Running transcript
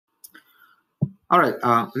All right,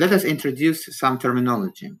 let us introduce some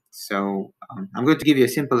terminology. So I'm going to give you a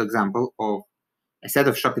simple example of a set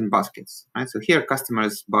of shopping baskets. Right. So here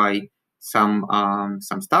customers buy some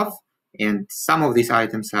stuff, and some of these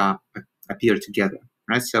items appear together.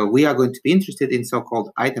 Right. So we are going to be interested in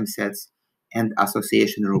so-called item sets and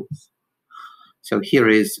association rules. So here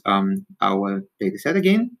is our data set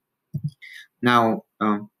again. Now,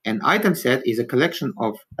 an item set is a collection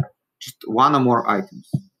of just one or more items.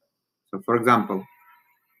 So, for example,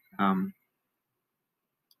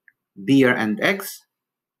 beer and eggs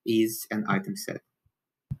is an item set.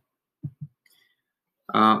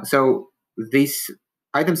 So this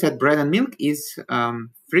item set bread and milk is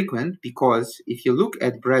frequent because if you look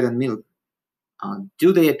at bread and milk,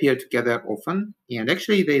 do they appear together often? And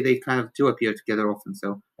actually they kind of do appear together often.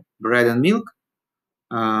 So bread and milk,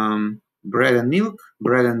 bread and milk,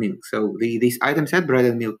 bread and milk. So this item set bread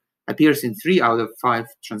and milk appears in 3 out of 5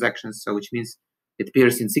 transactions. So which means it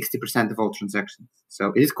appears in 60% of all transactions.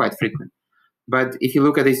 So it is quite frequent. But if you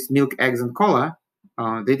look at this milk, eggs, and cola,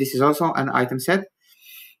 this is also an item set.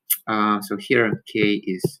 So here K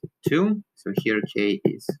is 2, so here K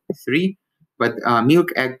is 3. But milk,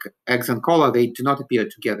 eggs, and cola, they do not appear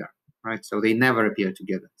together, right? So they never appear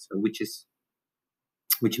together. So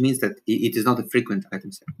which means that it is not a frequent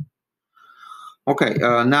item set. Okay,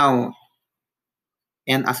 now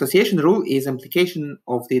an association rule is implication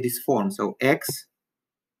of this form. So X,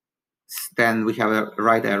 then we have a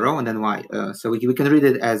right arrow, and then Y. So we can read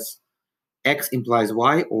it as X implies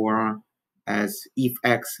Y, or as if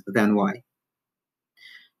X, then Y.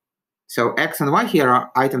 So X and Y here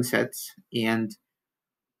are item sets, and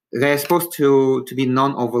they're supposed to be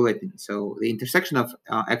non-overlapping. So the intersection of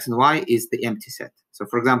X and Y is the empty set. So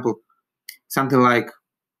for example, something like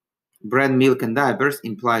bread, milk, and diapers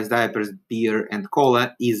implies diapers, beer, and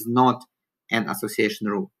cola is not an association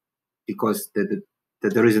rule because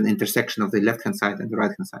there is an intersection of the left-hand side and the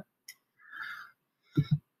right-hand side.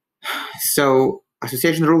 So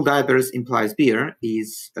association rule diapers implies beer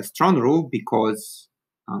is a strong rule because,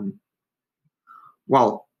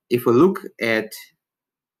 well, if we look at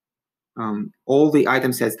all the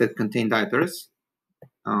item sets that contain diapers,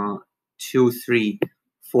 2, 3,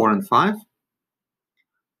 4, and 5,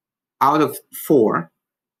 out of 4,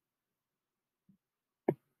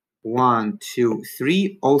 1, 2,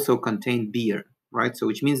 3 also contain beer, right? So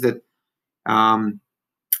which means that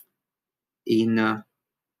in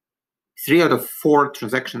 3 out of 4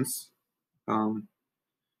 transactions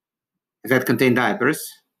that contain diapers,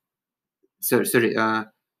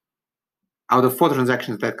 out of 4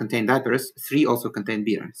 transactions that contain diapers, 3 also contain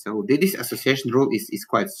beer. So this association rule is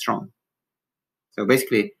quite strong. So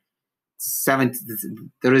basically,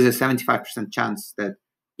 there is a 75% chance that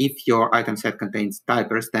if your item set contains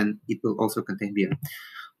diapers, then it will also contain beer.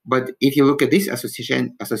 But if you look at this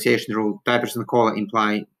association rule, diapers and cola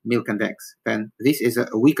imply milk and eggs, then this is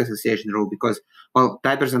a weak association rule because, well,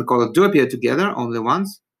 diapers and cola do appear together only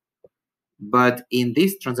once, but in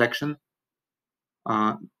this transaction,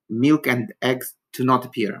 milk and eggs do not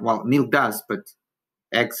appear. Well, milk does, but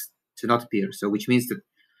eggs do not appear. So which means that,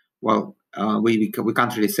 well, we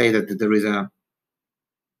can't really say that there is that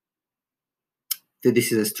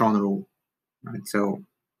this is a strong rule, right? So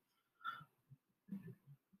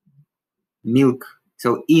milk.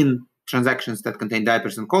 So in transactions that contain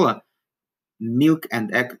diapers and cola, milk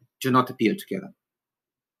and egg do not appear together.